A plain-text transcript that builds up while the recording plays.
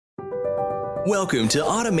Welcome to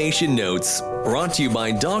Automation Notes, brought to you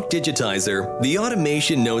by DocDigitizer. The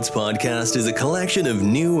Automation Notes podcast is a collection of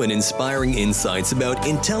new and inspiring insights about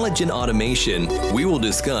intelligent automation. We will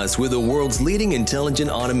discuss with the world's leading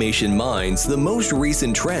intelligent automation minds the most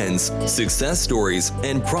recent trends, success stories,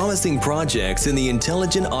 and promising projects in the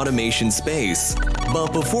intelligent automation space.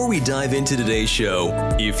 But before we dive into today's show,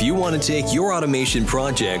 if you want to take your automation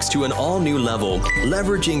projects to an all-new level,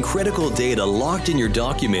 leveraging critical data locked in your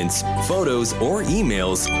documents, photos, or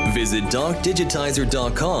emails, visit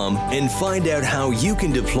DocDigitizer.com and find out how you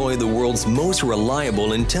can deploy the world's most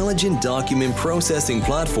reliable intelligent document processing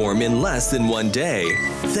platform in less than one day.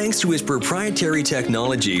 Thanks to its proprietary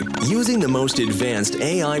technology, using the most advanced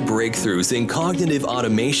AI breakthroughs in cognitive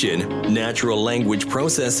automation, natural language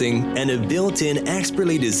processing, and a built-in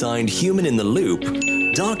expertly designed human-in-the-loop,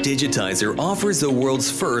 DocDigitizer offers the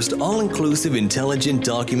world's first all-inclusive intelligent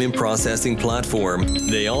document processing platform.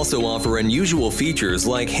 They also offer unusual features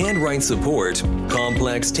like handwrite support,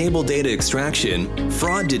 complex table data extraction,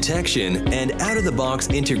 fraud detection, and out-of-the-box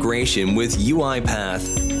integration with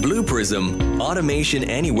UiPath, Blue Prism, Automation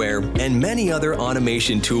Anywhere, and many other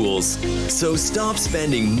automation tools. So stop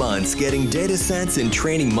spending months getting datasets and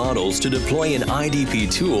training models to deploy an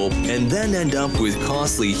IDP tool and then end up with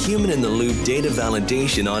costly human-in-the-loop data validation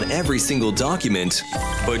on every single document.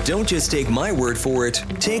 But don't just take my word for it.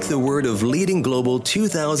 Take the word of leading global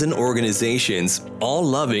 2,000 organizations, all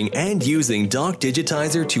loving and using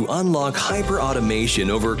DocDigitizer to unlock hyper-automation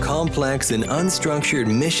over complex and unstructured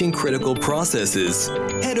mission-critical processes.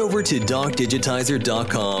 Head over to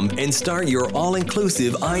DocDigitizer.com and start your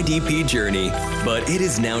all-inclusive IDP journey. But it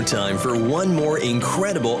is now time for one more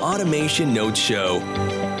incredible Automation Notes show.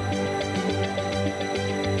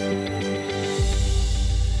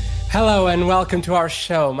 Hello and welcome to our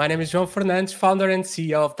show. My name is João Fernandes, founder and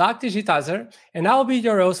CEO of DocDigitizer, and I'll be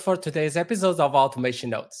your host for today's episode of Automation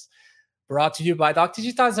Notes. Brought to you by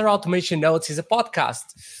DocDigitizer, Automation Notes is a podcast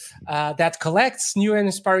that collects new and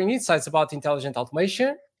inspiring insights about intelligent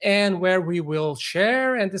automation, and where we will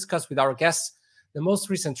share and discuss with our guests the most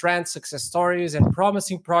recent trends, success stories, and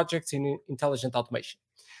promising projects in intelligent automation.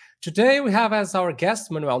 Today we have as our guest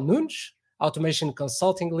Manuel Nunes, automation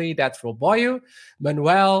consulting lead at Roboyo.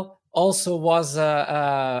 Manuel also was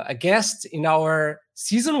a guest in our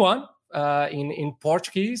season 1 in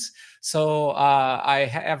Portuguese. So I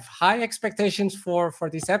have high expectations for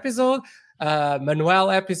this episode. Manuel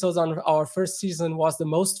episodes on our first season was the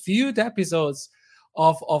most viewed episodes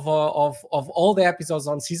of all the episodes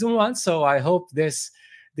on season 1. So I hope this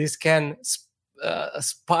can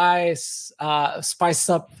spice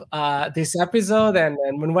up this episode, and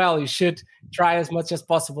Manuel, you should try as much as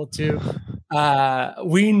possible to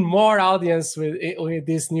win more audience with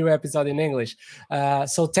this new episode in English.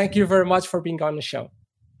 So thank you very much for being on the show.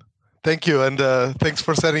 Thank you, and thanks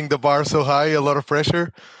for setting the bar so high. A lot of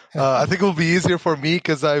pressure. I think it will be easier for me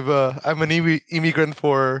because I'm an immigrant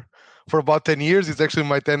for about 10 years. It's actually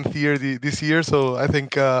my 10th year this year, so I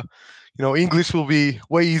think English will be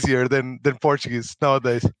way easier than Portuguese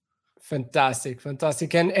nowadays. Fantastic.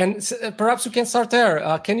 And perhaps we can start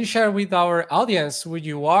there. Can you share with our audience who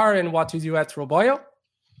you are and what you do at Roboyo?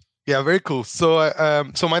 Yeah, very cool. So,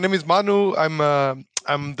 so my name is Manu. I'm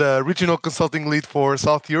the regional consulting lead for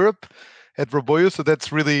South Europe at Roboyo. So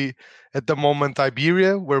that's really at the moment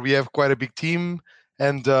Iberia, where we have quite a big team,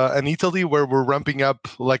 and Italy, where we're ramping up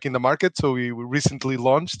like in the market. So we recently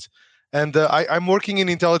launched. And I'm working in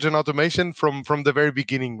intelligent automation from the very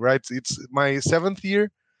beginning, right? It's my 7th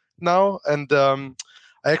year now, and I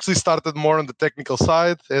actually started more on the technical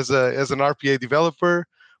side as an RPA developer,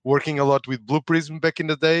 working a lot with Blue Prism back in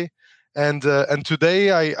the day, and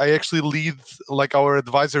today I actually lead like our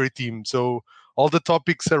advisory team. So all the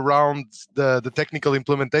topics around the technical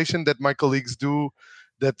implementation that my colleagues do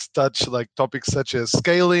that touch like topics such as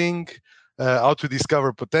scaling, how to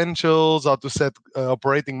discover potentials, how to set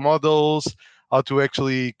operating models, how to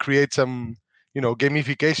actually create some,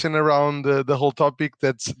 gamification around the whole topic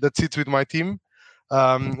that sits with my team.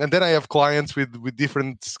 And then I have clients with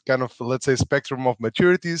different kind of, let's say, spectrum of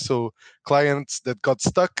maturities. So clients that got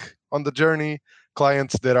stuck on the journey,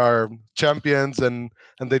 clients that are champions and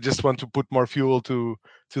they just want to put more fuel to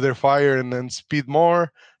their fire and then speed more.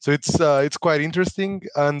 So it's quite interesting.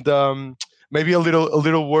 And maybe a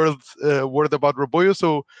little word about Roboyo.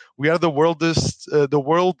 So we are the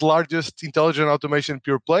world's largest intelligent automation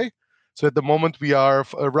pure play. So at the moment we are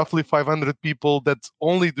roughly 500 people that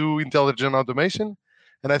only do intelligent automation.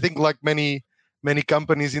 And I think like many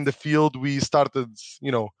companies in the field, we started,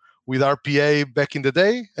 with RPA back in the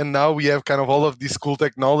day, and now we have kind of all of these cool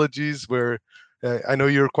technologies where I know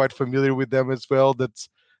you're quite familiar with them as well.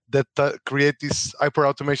 that create this hyper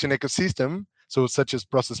automation ecosystem. So such as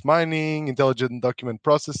process mining, intelligent document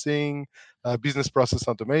processing, business process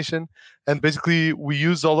automation, and basically we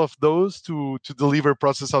use all of those to deliver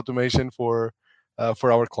process automation for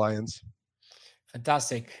our clients.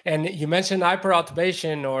 Fantastic. And you mentioned hyper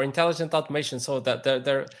automation or intelligent automation, so that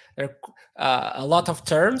there are a lot of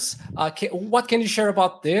terms. What can you share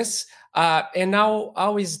about this? And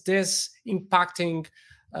how is this impacting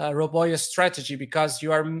Roboyo's strategy? Because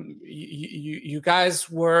you guys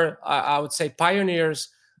were, I would say, pioneers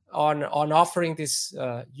on offering this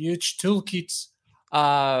huge toolkits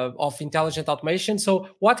of intelligent automation. So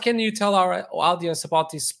what can you tell our audience about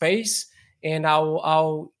this space, and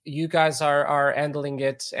how you guys are handling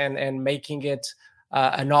it and making it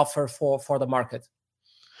an offer for the market?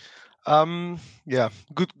 Yeah,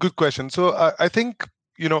 good question. So I think,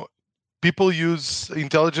 people use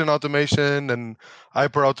intelligent automation and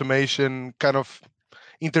hyper automation kind of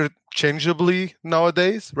interchangeably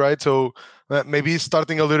nowadays, right? So maybe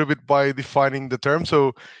starting a little bit by defining the term.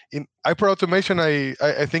 So in hyper automation, I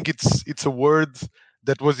think it's a word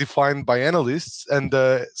that was defined by analysts, and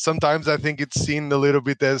sometimes I think it's seen a little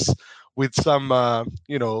bit as with some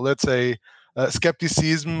let's say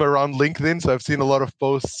skepticism around LinkedIn. So I've seen a lot of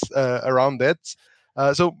posts around that.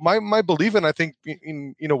 So my belief, and I think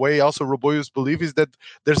in a way also Roboyo's belief, is that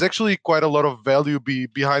there's actually quite a lot of value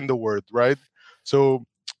behind the word, right? So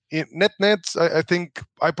in net, I think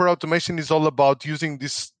hyper automation is all about using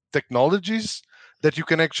these technologies that you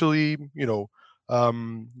can actually,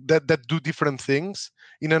 that do different things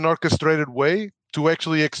in an orchestrated way to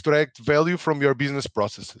actually extract value from your business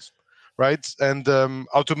processes, right? And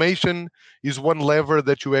automation is one lever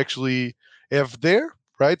that you actually have there,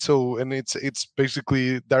 right? So, and it's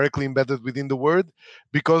basically directly embedded within the word,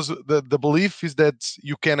 because the belief is that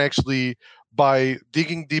you can actually, by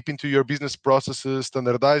digging deep into your business processes,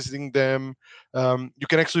 standardizing them, you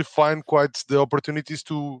can actually find quite the opportunities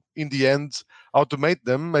to, in the end, automate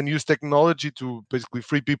them and use technology to basically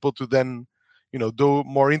free people to then, do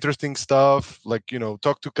more interesting stuff, like,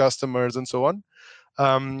 talk to customers and so on.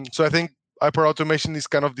 So I think hyper automation is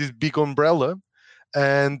kind of this big umbrella,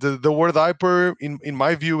 and the word hyper, in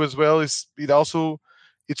my view as well, is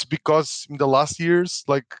it's because in the last years,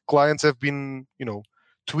 like, clients have been,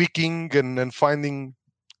 tweaking and finding,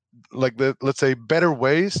 like, let's say, better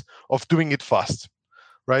ways of doing it fast,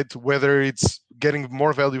 right? Whether it's getting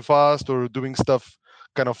more value fast or doing stuff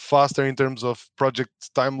kind of faster in terms of project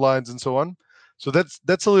timelines and so on. So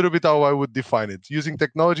that's a little bit how I would define it: using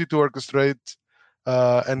technology to orchestrate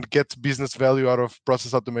and get business value out of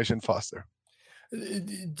process automation faster.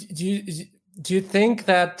 Do you think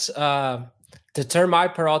that the term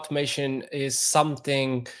hyper automation is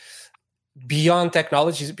something beyond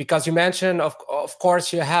technologies? Because you mentioned, of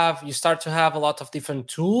course, you start to have a lot of different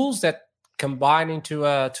tools that combine into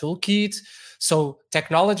a toolkit. So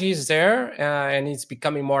technology is there, and it's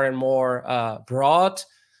becoming more and more broad,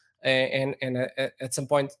 and at some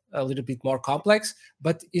point a little bit more complex.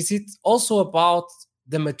 But is it also about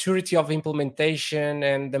the maturity of implementation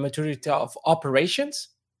and the maturity of operations?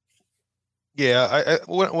 Yeah,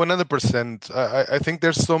 100%. I think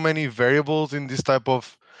there's so many variables in this type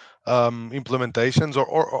of implementations,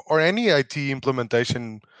 or any IT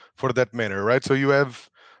implementation for that matter, right? So you have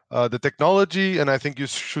the technology, and I think you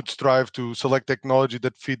should strive to select technology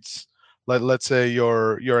that fits, like, let's say,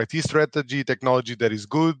 your IT strategy, technology that is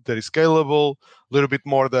good, that is scalable, a little bit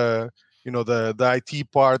more the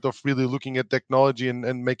IT part of really looking at technology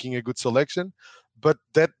and making a good selection. But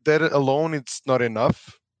that alone, it's not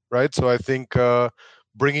enough, right? So I think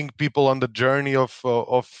bringing people on the journey of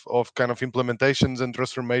kind of implementations and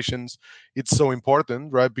transformations, it's so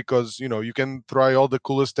important, right? Because you can try all the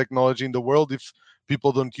coolest technology in the world, if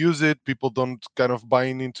people don't use it, people don't kind of buy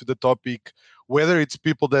into the topic, whether it's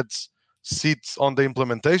people that sit on the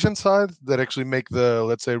implementation side that actually make the,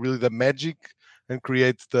 let's say, really the magic and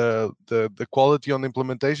create the quality on the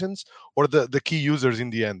implementations, or the key users in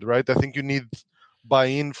the end, right? I think you need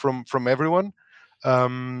buy-in from everyone.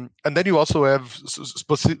 And then you also have,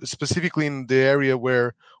 specifically in the area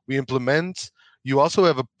where we implement, you also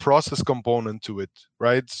have a process component to it,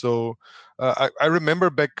 right? So I remember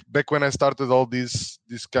back when I started all this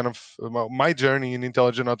kind of my journey in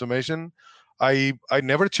intelligent automation, I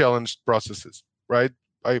never challenged processes, right?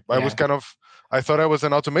 I was kind of, I thought I was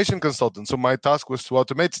an automation consultant, so my task was to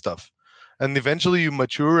automate stuff. And eventually you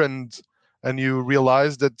mature and you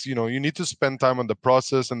realize that you need to spend time on the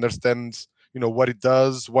process, understand what it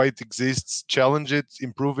does, why it exists, challenge it,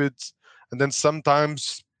 improve it. And then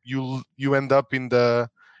sometimes you end up in the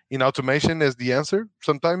in automation as the answer.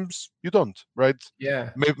 Sometimes you don't, right?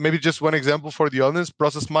 Yeah. Maybe just one example for the audience: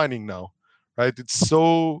 process mining now, right? It's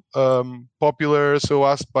so popular, so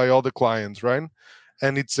asked by all the clients, right?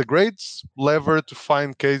 And it's a great lever to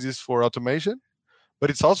find cases for automation, but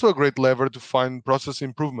it's also a great lever to find process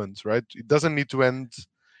improvements, right? It doesn't need to end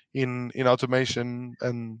in automation,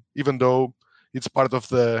 and even though it's part of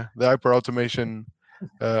the hyper automation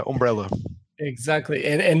umbrella. Exactly.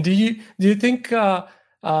 And do you think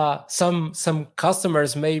some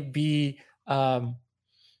customers um,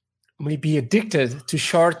 may be addicted to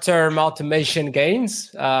short-term automation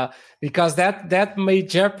gains, because that may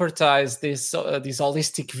jeopardize this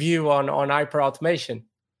holistic view on hyper automation?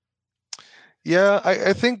 Yeah,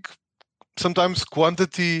 I think sometimes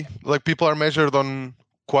quantity, like people are measured on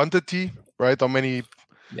quantity, right? How many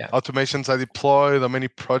Yeah. automations I deployed, how many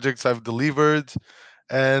projects I've delivered,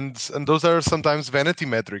 and those are sometimes vanity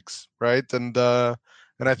metrics, right? And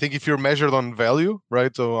I think if you're measured on value,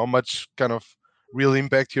 right, so how much kind of real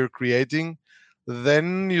impact you're creating,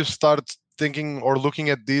 then you start thinking or looking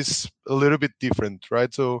at this a little bit different,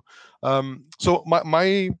 right? So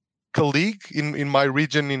my colleague in my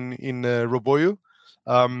region in Roboyo,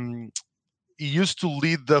 um, he used to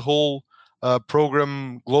lead the whole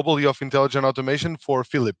program globally of intelligent automation for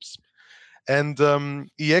Philips. And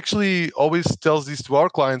he actually always tells this to our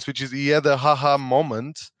clients, which is he had a haha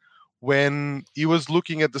moment when he was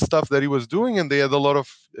looking at the stuff that he was doing, and they had a lot of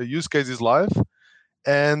use cases live,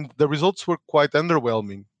 and the results were quite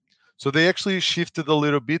underwhelming. So they actually shifted a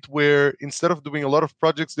little bit where instead of doing a lot of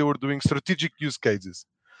projects, they were doing strategic use cases.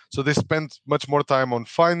 So they spent much more time on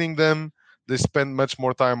finding them, they spent much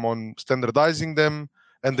more time on standardizing them,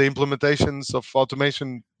 and the implementations of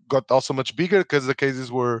automation got also much bigger because the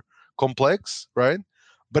cases were complex, right?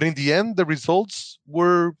 But in the end, the results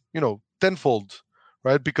were, tenfold,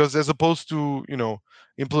 right? Because as opposed to,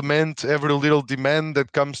 implement every little demand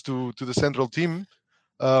that comes to the central team,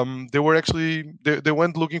 they were actually they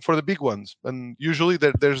went looking for the big ones, and usually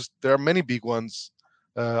there are many big ones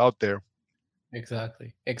out there.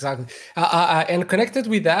 Exactly. And connected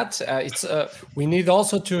with that, it's we need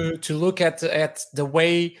also to look at the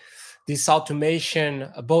way this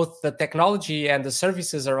automation, both the technology and the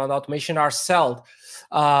services around automation, are sold.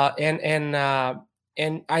 And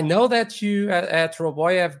I know that you at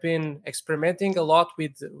Roboy have been experimenting a lot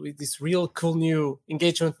with these real cool new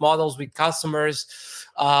engagement models with customers.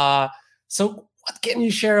 So what can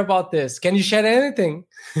you share about this? Can you share anything?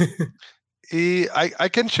 I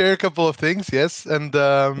can share a couple of things, yes, and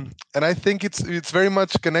I think it's very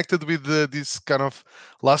much connected with this kind of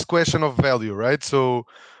last question of value, right? So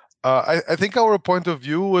I think our point of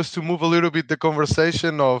view was to move a little bit the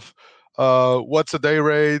conversation of what's a day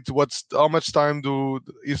rate, what's how much time do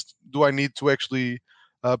I need to actually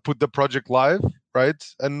put the project live, right?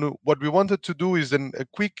 And what we wanted to do is a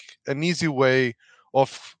quick and easy way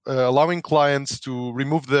of allowing clients to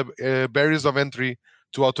remove the barriers of entry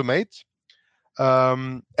to automate,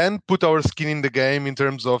 and put our skin in the game in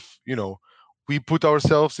terms of, we put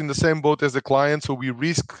ourselves in the same boat as the client, so we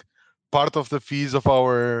risk part of the fees of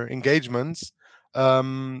our engagements,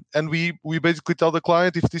 and we basically tell the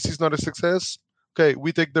client, if this is not a success, okay,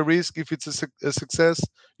 we take the risk. If it's a success,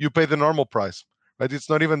 you pay the normal price, right? It's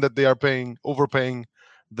not even that they are overpaying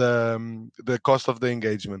the cost of the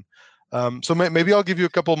engagement. So maybe I'll give you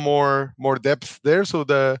a couple more depth there. So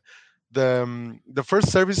the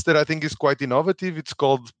first service that I think is quite innovative, it's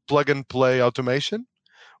called plug and play automation,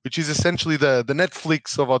 which is essentially the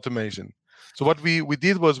Netflix of automation. So what we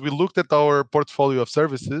did was we looked at our portfolio of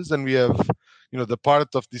services, and we have, the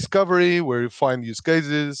part of discovery where you find use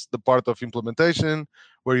cases, the part of implementation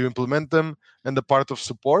where you implement them, and the part of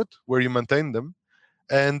support where you maintain them.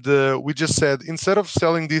 And we just said, instead of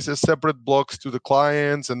selling these as separate blocks to the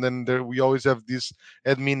clients, and then we always have this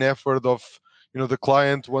admin effort of, the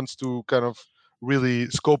client wants to kind of really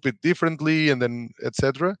scope it differently, and then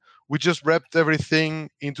etc. We just wrapped everything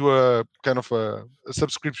into a kind of a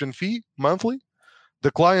subscription fee monthly.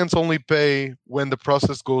 The clients only pay when the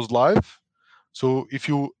process goes live. So if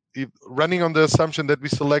running on the assumption that we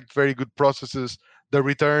select very good processes, the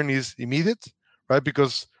return is immediate, right?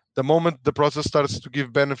 Because the moment the process starts to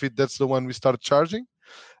give benefit, that's the one we start charging.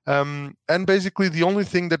 And basically, the only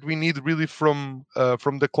thing that we need really from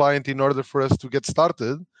the client in order for us to get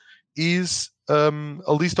started is a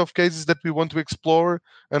list of cases that we want to explore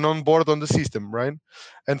and onboard on the system, right?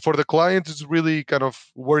 And for the client, it's really kind of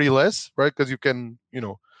worry less, right? Because you can,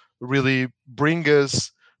 really bring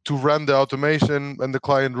us to run the automation, and the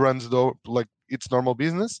client runs like its normal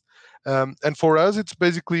business. And for us, it's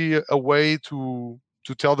basically a way to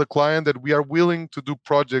tell the client that we are willing to do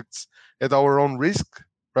projects at our own risk,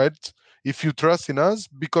 right? If you trust in us,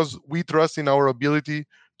 because we trust in our ability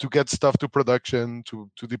to get stuff to production, to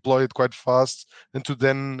deploy it quite fast, and to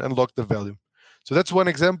then unlock the value. So that's one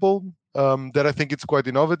example that I think it's quite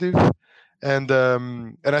innovative, and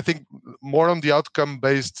I think more on the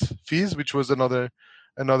outcome-based fees, which was another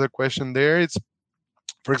question there. It's,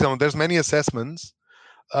 for example, there's many assessments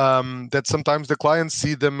that sometimes the clients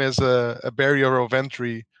see them as a barrier of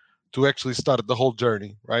entry to actually start the whole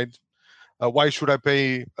journey, right? Why should I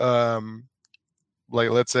pay, like,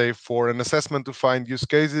 let's say, for an assessment to find use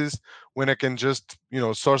cases when I can just,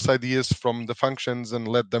 source ideas from the functions and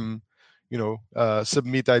let them,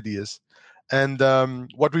 submit ideas? And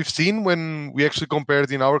what we've seen when we actually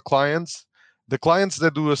compared in our clients, the clients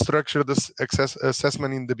that do a structured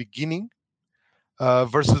assessment in the beginning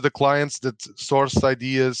versus the clients that source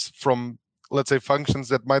ideas from, let's say, functions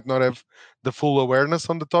that might not have the full awareness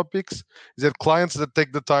on the topics, is that clients that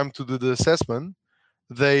take the time to do the assessment,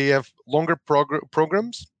 they have longer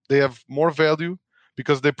programs, they have more value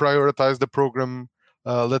because they prioritize the program,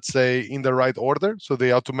 let's say, in the right order, so they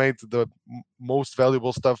automate the most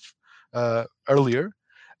valuable stuff earlier.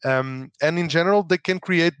 And in general, they can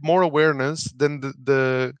create more awareness than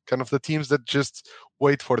the kind of the teams that just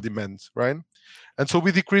wait for demand, right? And so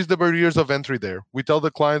we decrease the barriers of entry there. We tell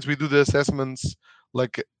the clients, we do the assessments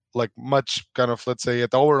like much kind of, let's say,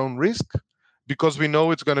 at our own risk, because we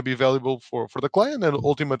know it's going to be valuable for the client and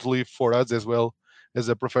ultimately for us as well as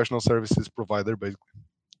a professional services provider, basically.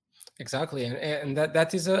 Exactly, and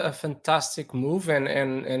that is a fantastic move,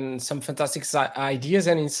 and some fantastic ideas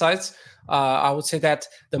and insights. I would say that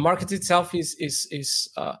the market itself is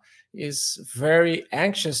very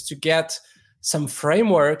anxious to get some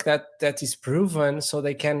framework that is proven, so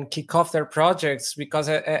they can kick off their projects, because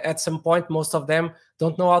at some point most of them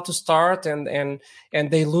don't know how to start, and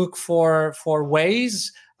they look for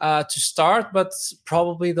ways to start, but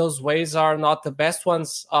probably those ways are not the best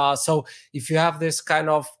ones. So if you have this kind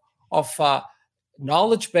of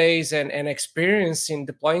knowledge base and experience in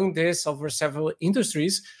deploying this over several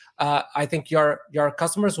industries, I think your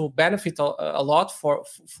customers will benefit a lot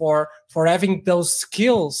for having those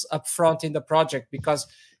skills up front in the project. Because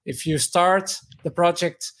if you start the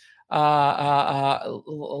project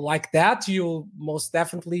like that, you'll most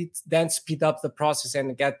definitely then speed up the process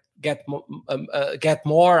and get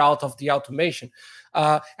more out of the automation.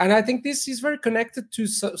 And I think this is very connected to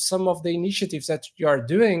some of the initiatives that you are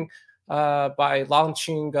doing by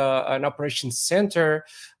launching an operations center.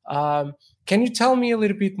 Can you tell me a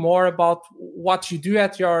little bit more about what you do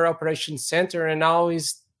at your operations center, and how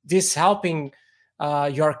is this helping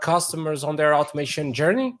your customers on their automation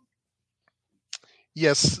journey?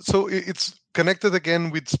 Yes, so it's connected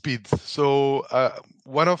again with speed. So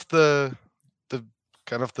one of the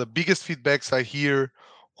kind of the biggest feedbacks I hear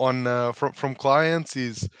on from clients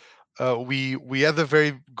is we had a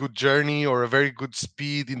very good journey or a very good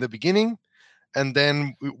speed in the beginning, and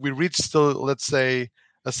then we reached still, let's say,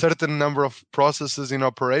 a certain number of processes in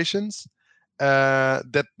operations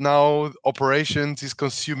that now operations is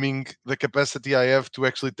consuming the capacity I have to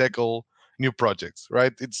actually tackle new projects,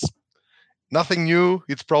 right? It's nothing new.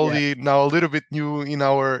 It's probably now a little bit new in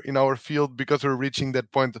our field because we're reaching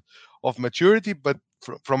that point of maturity. But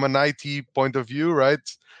from an IT point of view, right?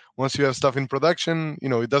 Once you have stuff in production,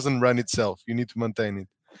 it doesn't run itself. You need to maintain it.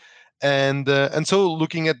 And so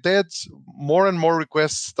looking at that, more and more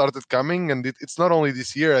requests started coming, and it's not only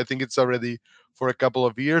this year. I think it's already for a couple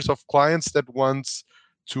of years of clients that wants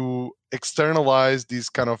to externalize these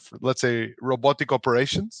kind of, let's say, robotic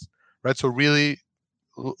operations, right? So really,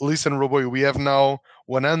 listen, Roboyo, we have now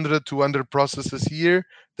 100, 200 processes here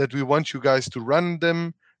that we want you guys to run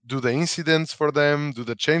them, do the incidents for them, do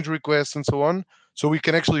the change requests, and so on. So we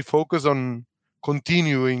can actually focus on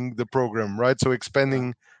continuing the program, right? So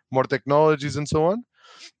expanding more technologies and so on.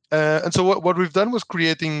 And so what we've done was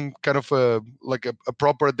creating kind of a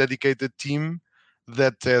proper dedicated team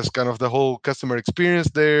that has kind of the whole customer experience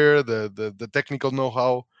there, the technical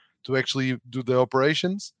know-how to actually do the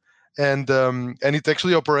operations. And it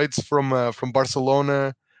actually operates from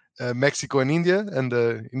Barcelona, Mexico, and India. And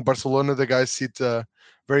in Barcelona, the guys sit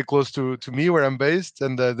very close to me, where I'm based,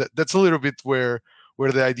 and that's a little bit where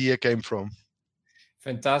the idea came from.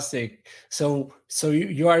 Fantastic. So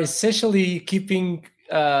you are essentially keeping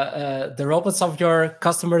the robots of your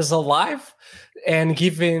customers alive and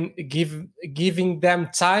giving them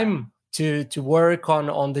time to work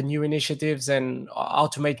on the new initiatives and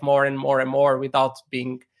automate more and more and more without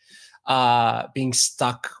being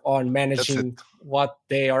stuck on managing what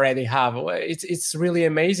they already have. It's really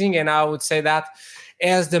amazing, and I would say that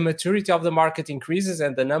as the maturity of the market increases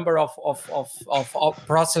and the number of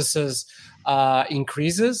processes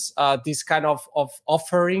increases, this kind of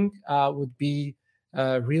offering would be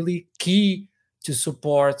really key to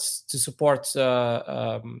support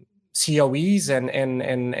COEs and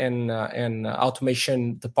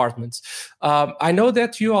automation departments. I know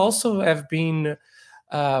that you also have been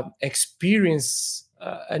experience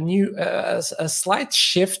a slight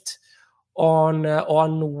shift on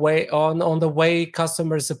the way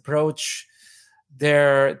customers approach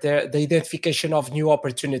the identification of new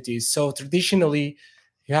opportunities. So traditionally,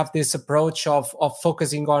 you have this approach of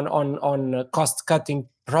focusing on cost cutting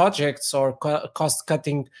projects or cost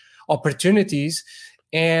cutting opportunities,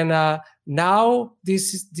 and now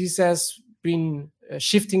this has been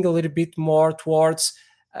shifting a little bit more towards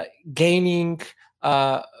gaining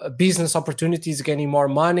business opportunities, gaining more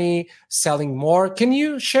money, selling more. Can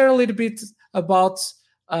you share a little bit about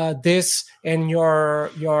this and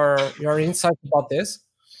your insight about this?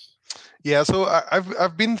 Yeah, so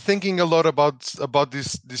I've been thinking a lot about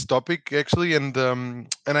this topic actually, and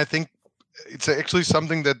I think it's actually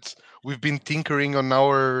something that we've been tinkering on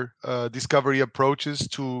our discovery approaches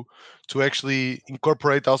to actually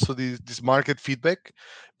incorporate also this market feedback,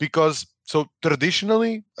 because so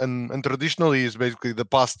traditionally and traditionally is basically the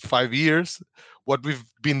past 5 years, what we've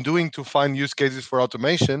been doing to find use cases for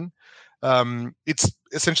automation, it's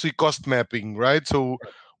essentially cost mapping, right? So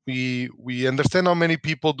we understand how many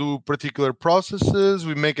people do particular processes.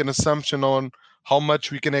 We make an assumption on how much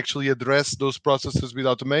we can actually address those processes with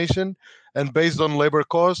automation, and based on labor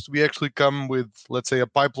cost, we actually come with, let's say, a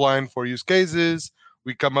pipeline for use cases.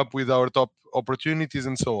 We come up with our top opportunities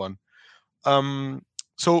and so on.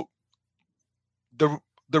 So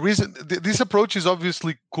the reason this approach is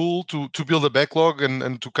obviously cool to build a backlog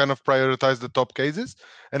and to kind of prioritize the top cases,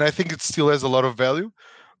 and I think it still has a lot of value.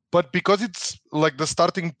 But because it's like the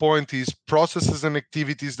starting point is processes and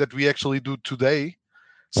activities that we actually do today,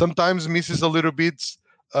 sometimes misses a little bit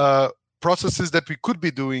processes that we could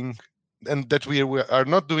be doing and that we are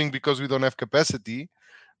not doing because we don't have capacity,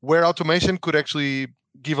 where automation could actually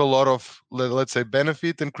give a lot of, let's say,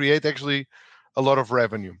 benefit and create actually a lot of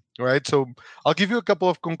revenue, right? So I'll give you a couple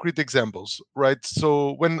of concrete examples, right?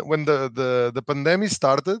 So when the pandemic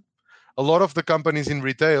started, a lot of the companies in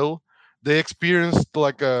retail, they experienced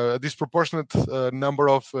like a disproportionate number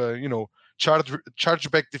of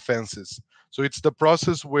chargeback defenses. So it's the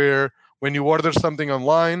process where when you order something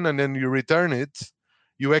online and then you return it,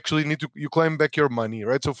 you actually need to claim back your money,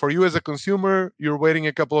 right? So for you as a consumer, you're waiting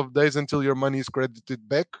a couple of days until your money is credited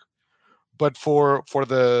back. But for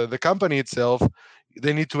the company itself,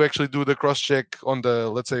 they need to actually do the cross check on the,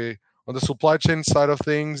 let's say, on the supply chain side of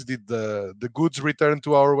things. Did the goods return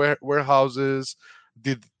to our warehouses?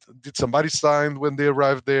 Did somebody sign when they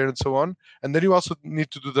arrived there, and so on? And then you also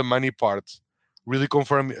need to do the money part, really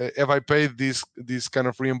confirm, have I paid this kind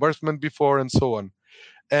of reimbursement before, and so on.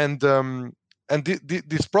 And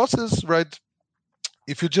this process, right?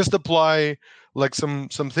 If you just apply like some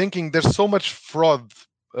thinking, there's so much fraud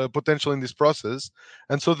potential in this process,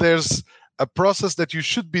 and so there's a process that you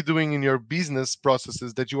should be doing in your business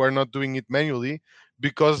processes that you are not doing it manually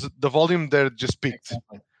because the volume there just peaked.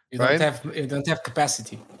 Exactly. You right? don't have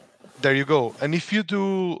capacity. There you go. And if you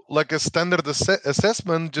do like a standard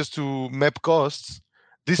assessment just to map costs,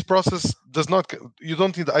 this process does not, you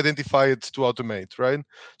don't need to identify it to automate, right?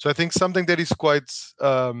 So I think something that is quite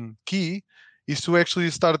key is to actually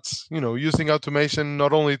start, using automation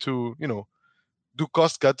not only to, do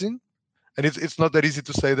cost cutting. And it's not that easy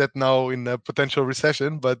to say that now in a potential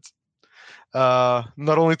recession, but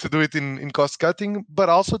not only to do it in cost cutting, but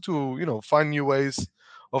also to, find new ways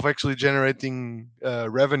of actually generating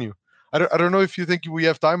revenue. I don't know if you think we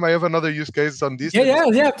have time. I have another use case on this.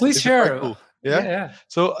 Yeah. Please It's share. quite cool. Yeah.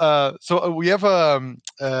 So we have an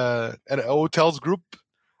hotels group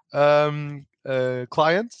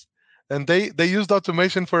clients, and they used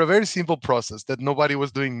automation for a very simple process that nobody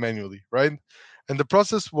was doing manually, right? And the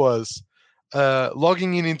process was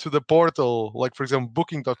logging into the portal, like for example,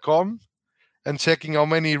 booking.com, and checking how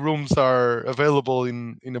many rooms are available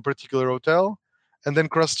in a particular hotel, and then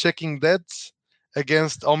cross-checking that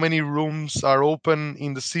against how many rooms are open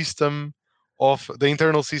in the system of the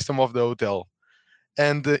internal system of the hotel.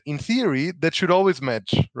 And in theory, that should always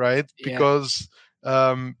match, right? Yeah. Because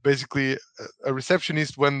basically, a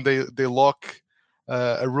receptionist, when they lock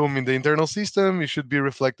a room in the internal system, it should be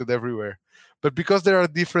reflected everywhere. But because there are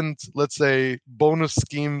different, let's say, bonus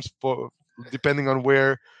schemes for depending on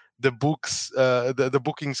where the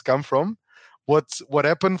bookings come from, what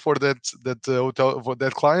happened for that hotel, for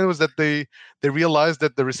that client, was that they realized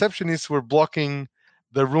that the receptionists were blocking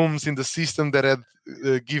the rooms in the system that had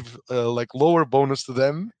give like lower bonus to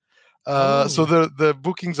them. So Oh, the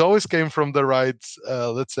bookings always came from the right,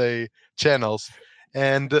 let's say, channels.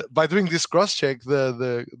 And by doing this cross check,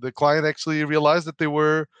 the client actually realized that they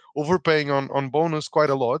were overpaying on bonus quite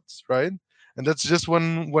a lot, right? And that's just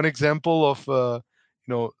one example of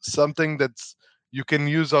something that's you can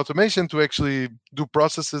use automation to actually do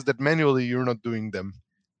processes that manually you're not doing them.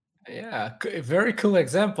 yeah, very cool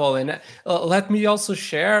example. And let me also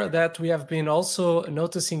share that we have been also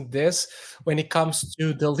noticing this when it comes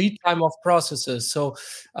to the lead time of processes. So,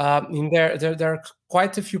 in there are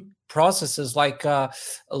quite a few processes like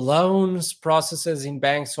loans processes in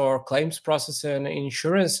banks or claims process in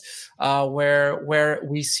insurance, where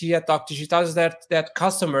we see at DocDigitizer that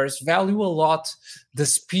customers value a lot the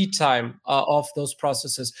speed time of those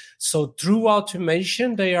processes. So through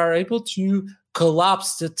automation, they are able to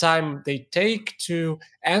collapse the time they take to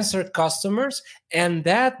answer customers, and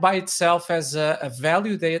that by itself has a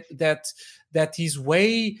value that is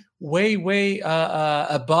way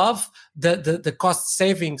above the cost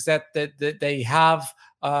savings that they have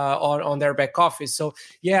on their back office. So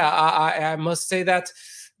yeah, I must say that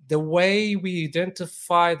the way we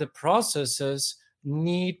identify the processes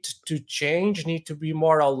need to change, need to be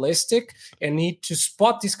more holistic, and need to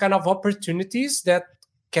spot these kind of opportunities that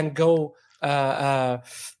can go not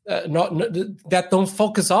that don't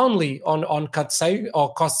focus only on cost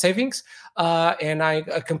savings. And I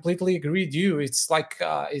completely agree with you. It's like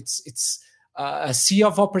it's a sea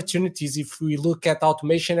of opportunities if we look at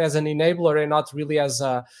automation as an enabler and not really as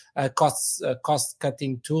a cost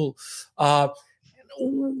cutting tool.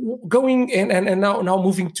 Going and now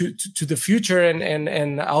moving to the future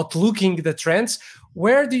and outlooking the trends,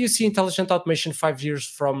 where do you see intelligent automation 5 years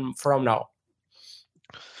from now?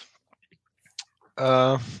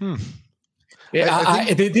 Yeah,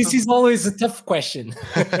 I think this is always a tough question.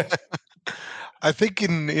 I think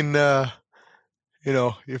in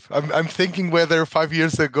if I'm thinking whether 5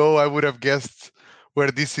 years ago I would have guessed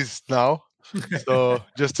where this is now. So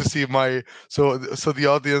just to see so the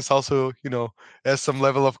audience also has some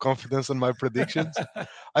level of confidence on my predictions.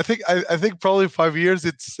 I think probably 5 years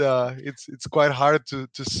it's quite hard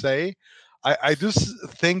to say. I do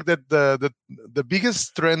think that the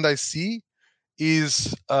biggest trend I see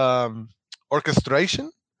is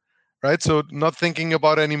orchestration, right? So not thinking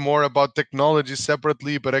about anymore about technology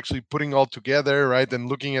separately, but actually putting all together, right? And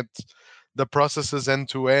looking at the processes end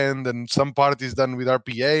to end, and some part is done with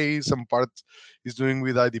RPA, some part is doing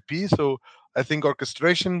with IDP. So I think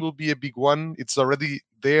orchestration will be a big one. It's already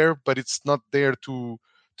there, but it's not there to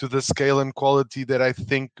the scale and quality that I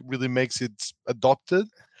think really makes it adopted.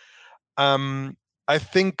 I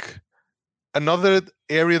think another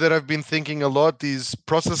area that I've been thinking a lot is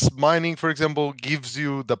process mining, for example, gives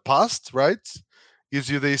you the past, right? Gives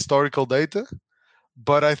you the historical data.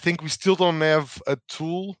 But I think we still don't have a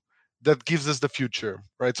tool that gives us the future,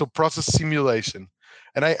 right? So process simulation.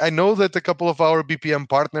 And I know that a couple of our BPM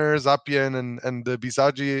partners, Appian and the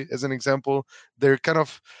Bisaji, as an example, they're kind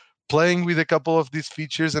of playing with a couple of these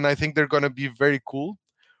features, and I think they're going to be very cool,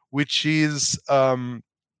 which is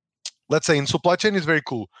let's say in supply chain is very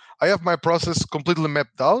cool. I have my process completely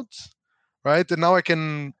mapped out, right? And now I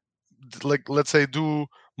can, like, let's say, do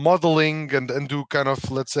modeling and do kind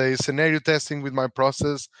of, let's say, scenario testing with my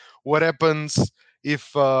process. What happens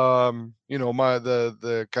if my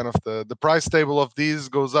the kind of the price table of these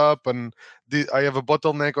goes up, and I have a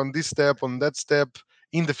bottleneck on this step, on that step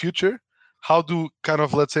in the future? How do kind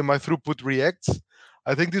of, let's say, my throughput reacts?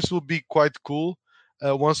 I think this will be quite cool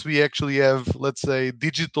once we actually have, let's say,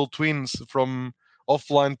 digital twins from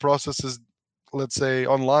offline processes, let's say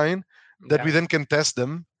online, that we Yeah. then can test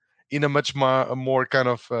them in a much more kind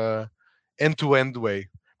of end-to-end way.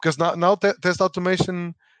 Because now test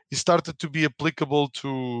automation is started to be applicable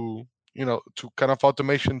to to kind of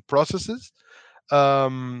automation processes,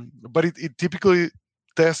 but it typically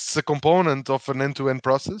tests a component of an end-to-end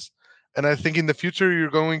process. And I think in the future you're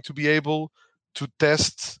going to be able to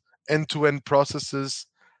test end-to-end processes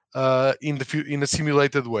in a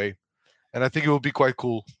simulated way, and I think it will be quite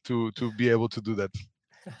cool to be able to do that.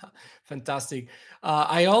 Fantastic.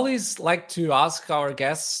 I always like to ask our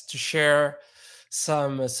guests to share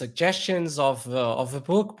some suggestions of a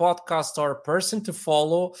book, podcast, or person to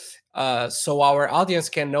follow, so our audience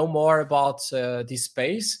can know more about this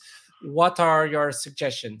space. What are your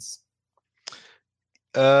suggestions?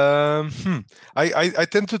 Um, hmm. I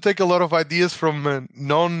tend to take a lot of ideas from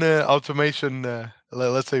non-automation,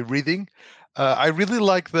 let's say, reading. I really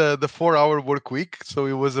like the 4 Hour Work Week. So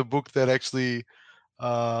it was a book that actually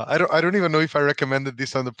I don't even know if I recommended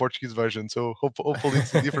this on the Portuguese version. So hopefully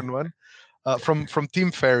it's a different one. from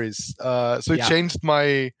Tim Ferriss. So it changed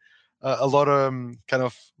my a lot of kind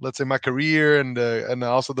of, let's say, my career and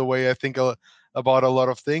also the way I think about a lot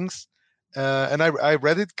of things. And I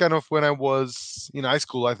read it kind of when I was in high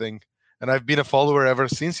school, I think, and I've been a follower ever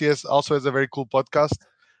since. He also has a very cool podcast,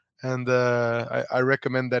 and I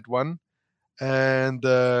recommend that one. And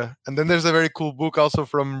then there's a very cool book also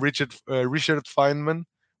from Richard Feynman,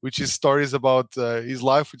 which is stories about his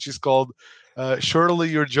life, which is called "Surely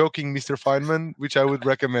You're Joking, Mr. Feynman," which I would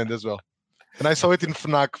recommend as well. And I saw it in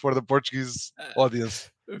FNAC for the Portuguese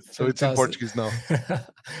audience. So it's in Portuguese now.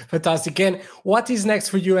 Fantastic. And what is next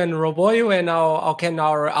for you and Roboyo? And how can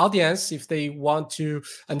our audience, if they want to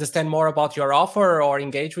understand more about your offer or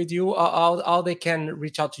engage with you, how they can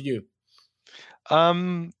reach out to you?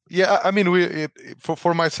 Yeah, I mean,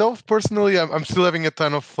 for myself personally, I'm still having a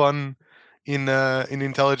ton of fun in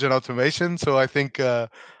intelligent automation. So I think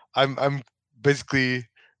I'm basically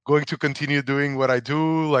going to continue doing what I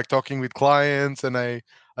do, like talking with clients, and I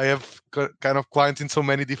have kind of clients in so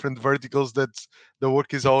many different verticals that the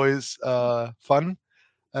work is always fun.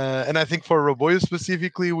 And I think for Roboyo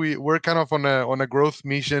specifically, we're kind of on a growth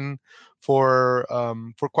mission for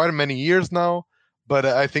quite many years now, but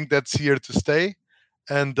I think that's here to stay.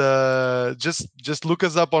 And just look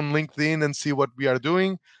us up on LinkedIn and see what we are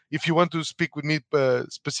doing. If you want to speak with me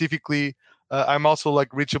specifically, I'm also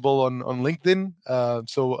like reachable on LinkedIn.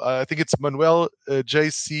 So I think it's Manuel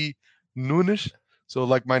JC Nunes. So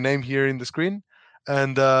like my name here in the screen.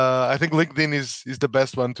 And I think LinkedIn is the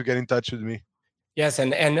best one to get in touch with me. Yes,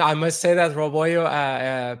 and I must say that Roboyo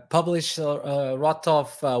published a lot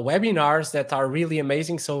of webinars that are really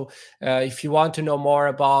amazing. So if you want to know more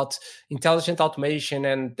about intelligent automation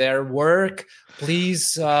and their work,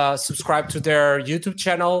 please subscribe to their YouTube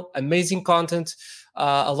channel. Amazing content,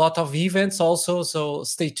 a lot of events also. So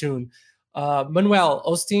stay tuned. Manuel,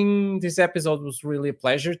 hosting this episode was really a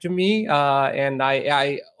pleasure to me, and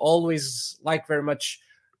I always like very much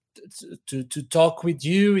to talk with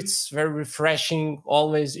you. It's very refreshing.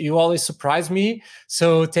 You always surprise me.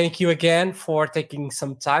 So thank you again for taking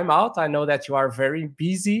some time out. I know that you are very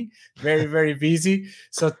busy, very, very busy.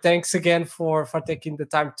 So thanks again for taking the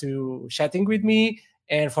time to chatting with me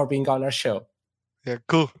and for being on our show. Yeah,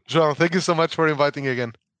 cool. João, thank you so much for inviting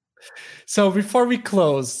again. So before we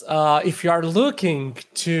close, if you are looking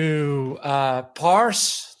to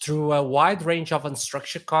parse through a wide range of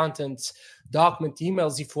unstructured content, document,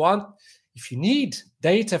 emails, if you need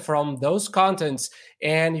data from those contents,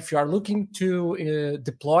 and if you are looking to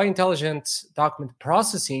deploy intelligent document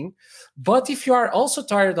processing, but if you are also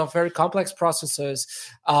tired of very complex processes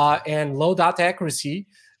and low data accuracy,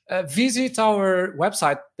 visit our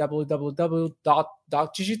website,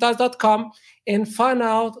 www.docdigitizer.com, and find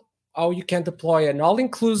out how you can deploy an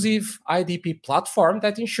all-inclusive IDP platform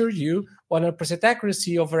that ensures you 100%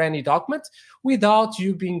 accuracy over any document without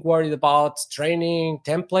you being worried about training,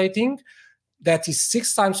 templating. That is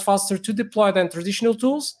 6 times faster to deploy than traditional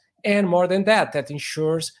tools. And more than that, that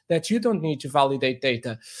ensures that you don't need to validate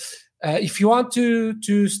data. If you want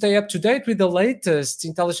to stay up to date with the latest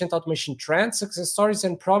intelligent automation trends, success stories,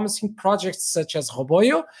 and promising projects such as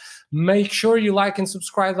Roboyo, make sure you like and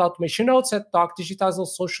subscribe to Automation Notes at DocDigitizer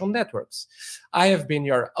social networks. I have been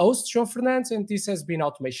your host, João Fernandes, and this has been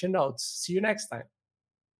Automation Notes. See you next time.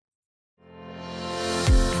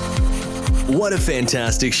 What a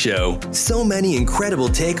fantastic show. So many incredible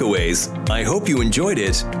takeaways. I hope you enjoyed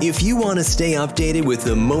it. If you want to stay updated with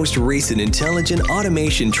the most recent intelligent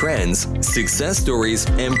automation trends, success stories,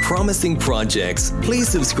 and promising projects, please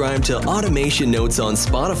subscribe to Automation Notes on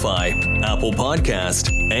Spotify, Apple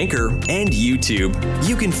Podcast, Anchor, and YouTube.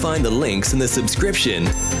 You can find the links in the subscription.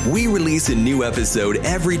 We release a new episode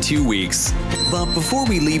every 2 weeks. But before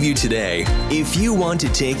we leave you today, if you want to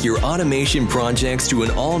take your automation projects to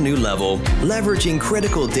an all-new level, leveraging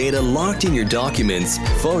critical data locked in your documents,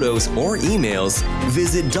 photos, or emails,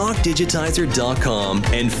 visit DocDigitizer.com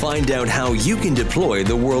and find out how you can deploy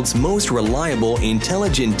the world's most reliable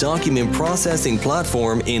intelligent document processing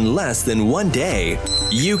platform in less than 1 day.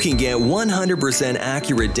 You can get 100%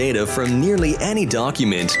 accurate data from nearly any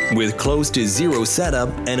document with close to zero setup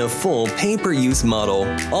and a full pay-per-use model,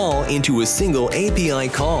 all into a single API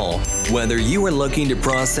call. Whether you are looking to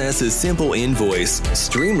process a simple invoice,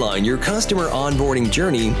 streamline your customer onboarding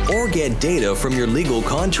journey, or get data from your legal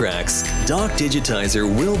contracts, DocDigitizer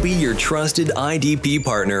will be your trusted IDP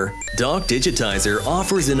partner. DocDigitizer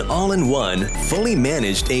offers an all-in-one, fully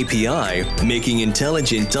managed API, making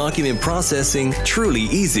intelligent document processing truly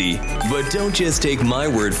easy. But don't just take my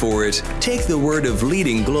word for it. Take the word of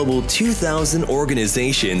leading global 2,000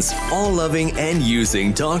 organizations, all loving and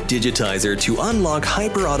using DocDigitizer to unlock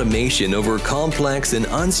hyper-automation over complex and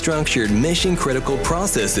unstructured mission-critical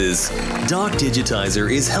processes.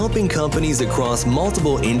 DocDigitizer is helping companies across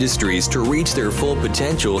multiple industries to reach their full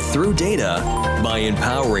potential through data by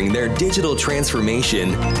empowering their digital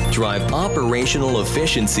transformation, drive operational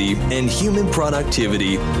efficiency and human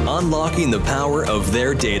productivity, unlocking the power of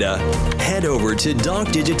their data. Head over to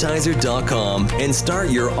DocDigitizer.com and start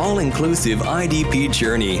your all-inclusive IDP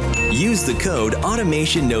journey. Use the code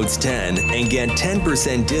AutomationNotes10 and get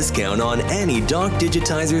 10% discount on any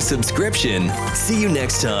DocDigitizer subscription. See you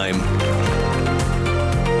next time.